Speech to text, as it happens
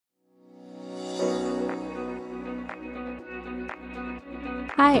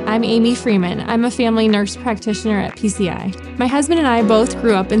Hi, I'm Amy Freeman. I'm a family nurse practitioner at PCI. My husband and I both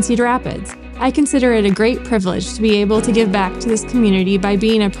grew up in Cedar Rapids. I consider it a great privilege to be able to give back to this community by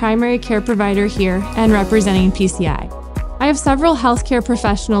being a primary care provider here and representing PCI. I have several healthcare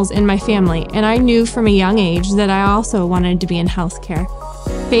professionals in my family, and I knew from a young age that I also wanted to be in healthcare.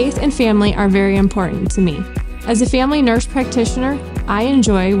 Faith and family are very important to me. As a family nurse practitioner, I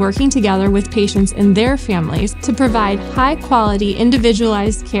enjoy working together with patients and their families to provide high-quality,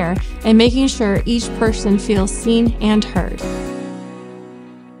 individualized care and making sure each person feels seen and heard.